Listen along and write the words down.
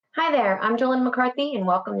Hi there, I'm Jolynn McCarthy, and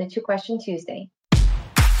welcome to Two Question Tuesday.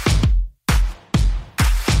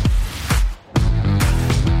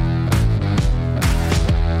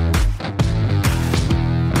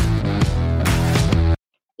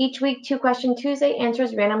 Each week, Two Question Tuesday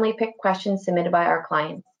answers randomly picked questions submitted by our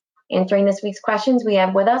clients. Answering this week's questions, we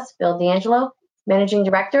have with us Bill D'Angelo, Managing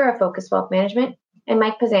Director of Focus Wealth Management, and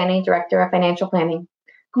Mike Pisani, Director of Financial Planning.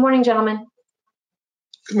 Good morning, gentlemen.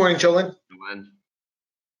 Good morning, Jolynn. Good morning.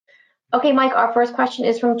 Okay, Mike, our first question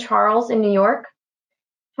is from Charles in New York.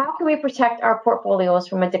 How can we protect our portfolios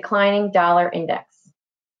from a declining dollar index?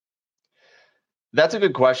 That's a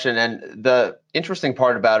good question. And the interesting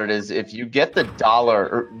part about it is if you get the dollar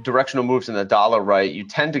or directional moves in the dollar right, you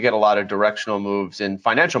tend to get a lot of directional moves in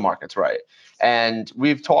financial markets right. And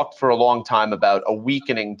we've talked for a long time about a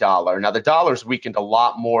weakening dollar. Now, the dollar's weakened a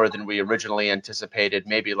lot more than we originally anticipated,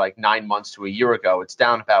 maybe like 9 months to a year ago. It's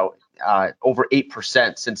down about over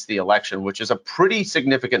 8% since the election, which is a pretty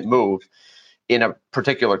significant move in a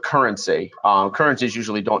particular currency. Currencies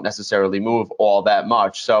usually don't necessarily move all that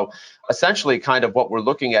much. So essentially kind of what we're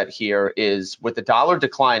looking at here is with the dollar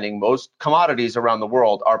declining, most commodities around the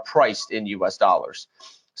world are priced in US dollars.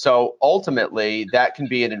 So ultimately, that can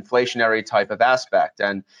be an inflationary type of aspect.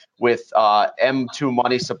 And with M2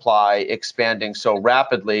 money supply expanding so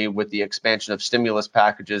rapidly with the expansion of stimulus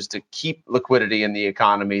packages to keep liquidity in the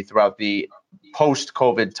economy throughout the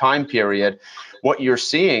post-COVID time period, what you're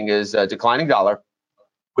seeing is a declining dollar,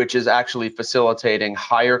 which is actually facilitating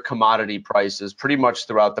higher commodity prices pretty much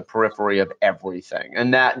throughout the periphery of everything.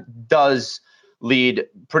 And that does lead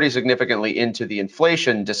pretty significantly into the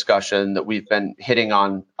inflation discussion that we've been hitting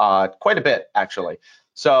on quite a bit, actually.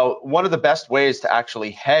 So one of the best ways to actually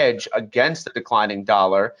hedge against the declining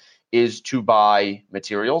dollar is to buy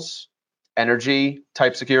materials, energy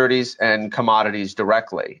type securities, and commodities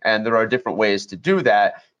directly. And there are different ways to do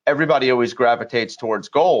that. Everybody always gravitates towards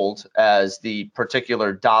gold as the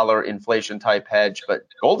particular dollar inflation type hedge, but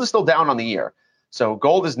gold is still down on the year. So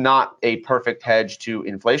gold is not a perfect hedge to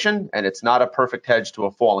inflation, and it's not a perfect hedge to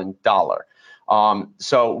a falling dollar.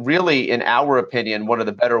 So really, in our opinion, one of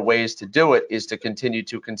the better ways to do it is to continue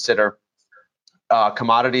to consider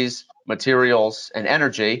commodities, materials, and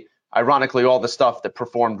energy. Ironically, all the stuff that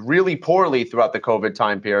performed really poorly throughout the COVID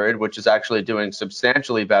time period, which is actually doing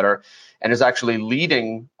substantially better and is actually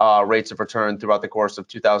leading rates of return throughout the course of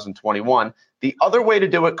 2021. The other way to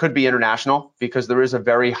do it could be international, because there is a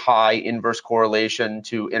very high inverse correlation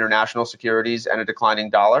to international securities and a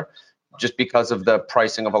declining dollar, just because of the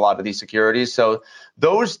pricing of a lot of these securities. So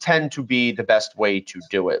those tend to be the best way to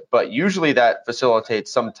do it. But usually that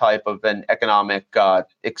facilitates some type of an economic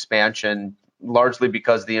expansion, largely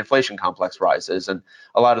because the inflation complex rises. And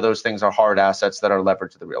a lot of those things are hard assets that are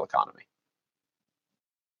levered to the real economy.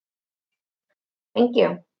 Thank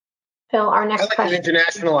you. Phil, our next question. I like an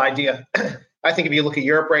international idea. I think if you look at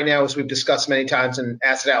Europe right now, as we've discussed many times in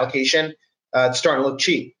asset allocation, it's starting to look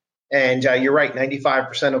cheap. And you're right,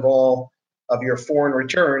 95% of all of your foreign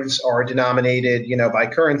returns are denominated, by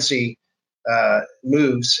currency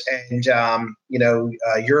moves. And,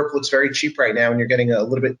 Europe looks very cheap right now, and you're getting a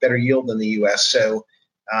little bit better yield than the U.S. So,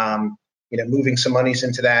 moving some monies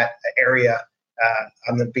into that area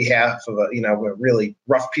on the behalf of a really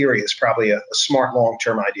rough period is probably a smart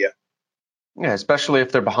long-term idea. Yeah, especially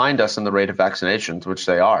if they're behind us in the rate of vaccinations, which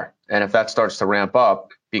they are. And if that starts to ramp up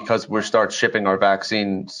because we start shipping our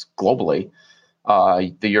vaccines globally,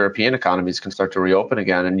 the European economies can start to reopen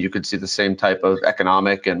again, and you could see the same type of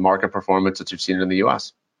economic and market performance that you've seen in the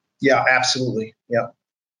U.S. Yeah, absolutely. Yeah.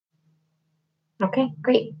 Okay,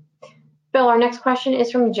 great. Bill, our next question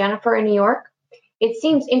is from Jennifer in New York. It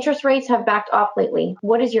seems interest rates have backed off lately.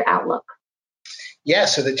 What is your outlook? Yeah,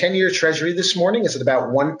 so the 10-year Treasury this morning is at about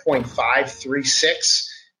 1.536.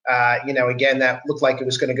 Again, that looked like it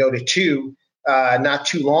was going to go to 2 not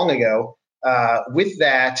too long ago. With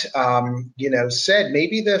that, said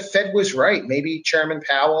maybe the Fed was right. Maybe Chairman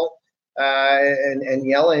Powell and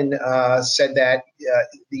Yellen said that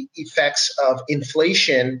the effects of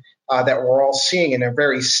inflation that we're all seeing and are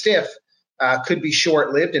very stiff could be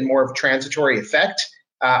short-lived and more of a transitory effect.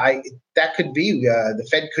 That could be, the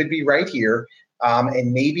Fed could be right here.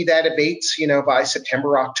 And maybe that abates, by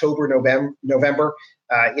September, October, November.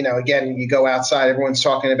 Again, you go outside, everyone's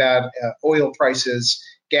talking about oil prices,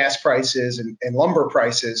 gas prices, and lumber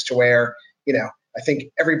prices, to where, I think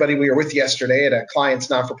everybody we were with yesterday at a client's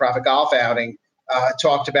not-for-profit golf outing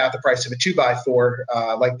talked about the price of a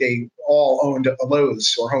 2x4 like they all owned a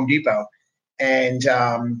Lowe's or Home Depot. And,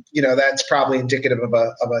 that's probably indicative of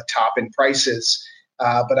a top in prices.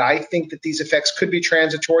 But I think that these effects could be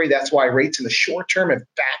transitory. That's why rates in the short term have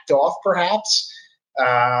backed off, perhaps.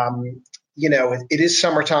 It is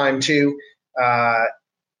summertime too.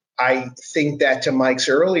 I think that, to Mike's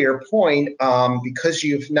earlier point, because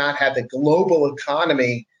you've not had the global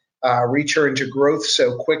economy return to growth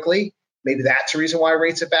so quickly, maybe that's the reason why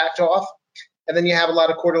rates have backed off. And then you have a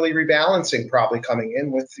lot of quarterly rebalancing probably coming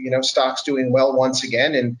in with, stocks doing well once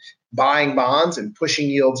again and buying bonds and pushing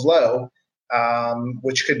yields low,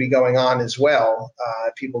 which could be going on as well.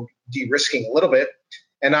 People de-risking a little bit.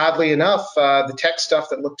 And oddly enough, the tech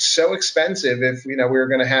stuff that looked so expensive, if we were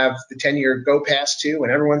going to have the 10-year go past 2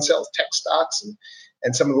 and everyone sells tech stocks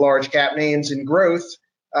and some of the large cap names in growth,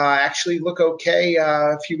 actually look okay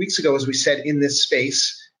a few weeks ago, as we said, in this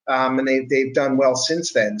space. And they've done well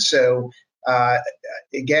since then. So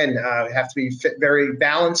again, have to be very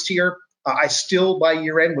balanced here. I still, by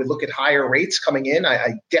year end, would look at higher rates coming in.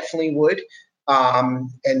 I definitely would.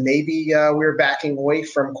 And maybe we're backing away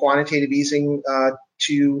from quantitative easing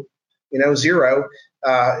to zero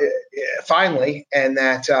finally, and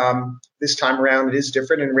that this time around it is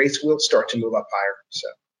different and rates will start to move up higher. So.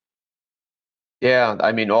 Yeah,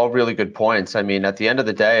 I mean, all really good points. I mean, at the end of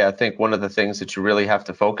the day, I think one of the things that you really have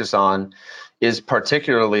to focus on is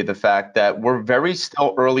particularly the fact that we're very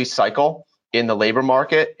still early cycle in the labor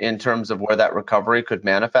market in terms of where that recovery could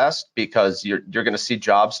manifest, because you're going to see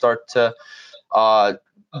jobs start to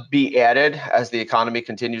be added as the economy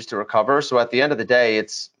continues to recover. So at the end of the day,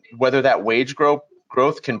 it's whether that wage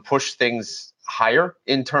growth can push things higher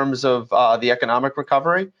in terms of the economic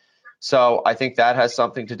recovery. So I think that has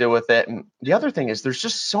something to do with it. And the other thing is there's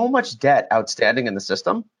just so much debt outstanding in the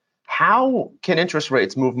system. How can interest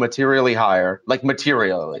rates move materially higher, like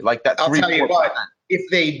that? I'll tell you what, if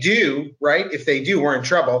they do, we're in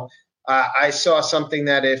trouble. I saw something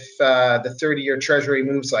that if the 30-year Treasury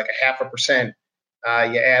moves like 0.5%,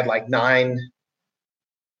 you add like 9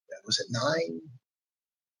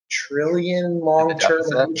 trillion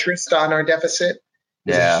long-term interest on our deficit.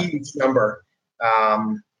 It's a huge number.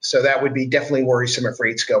 So that would be definitely worrisome if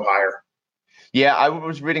rates go higher. Yeah, I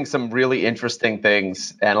was reading some really interesting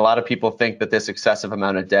things, and a lot of people think that this excessive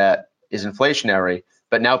amount of debt is inflationary,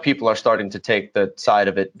 but now people are starting to take the side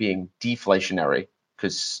of it being deflationary,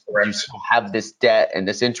 because you still have this debt and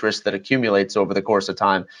this interest that accumulates over the course of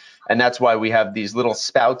time. And that's why we have these little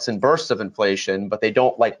spouts and bursts of inflation, but they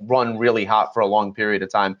don't run really hot for a long period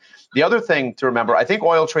of time. The other thing to remember, I think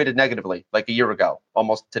oil traded negatively like a year ago,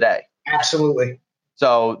 almost today. Absolutely.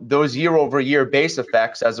 So those year-over-year base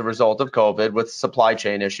effects as a result of COVID with supply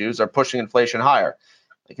chain issues are pushing inflation higher.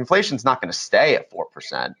 Inflation's not going to stay at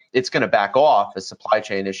 4%. It's going to back off as supply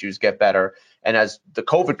chain issues get better and as the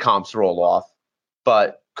COVID comps roll off.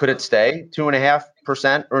 But could it stay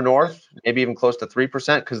 2.5% or north, maybe even close to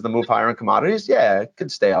 3% because of the move higher in commodities? Yeah, it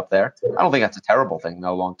could stay up there. I don't think that's a terrible thing,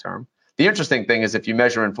 though, long term. The interesting thing is if you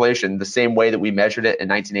measure inflation the same way that we measured it in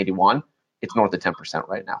 1981, it's north of 10%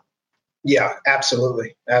 right now. Yeah,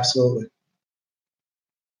 absolutely. Absolutely.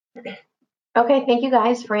 Okay, thank you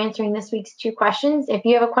guys for answering this week's 2 questions. If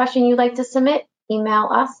you have a question you'd like to submit, email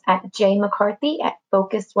us at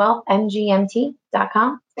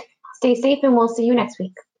jmccarthy@focuswealthmgmt.com. Stay safe and we'll see you next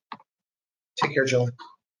week. Take care, Jillian.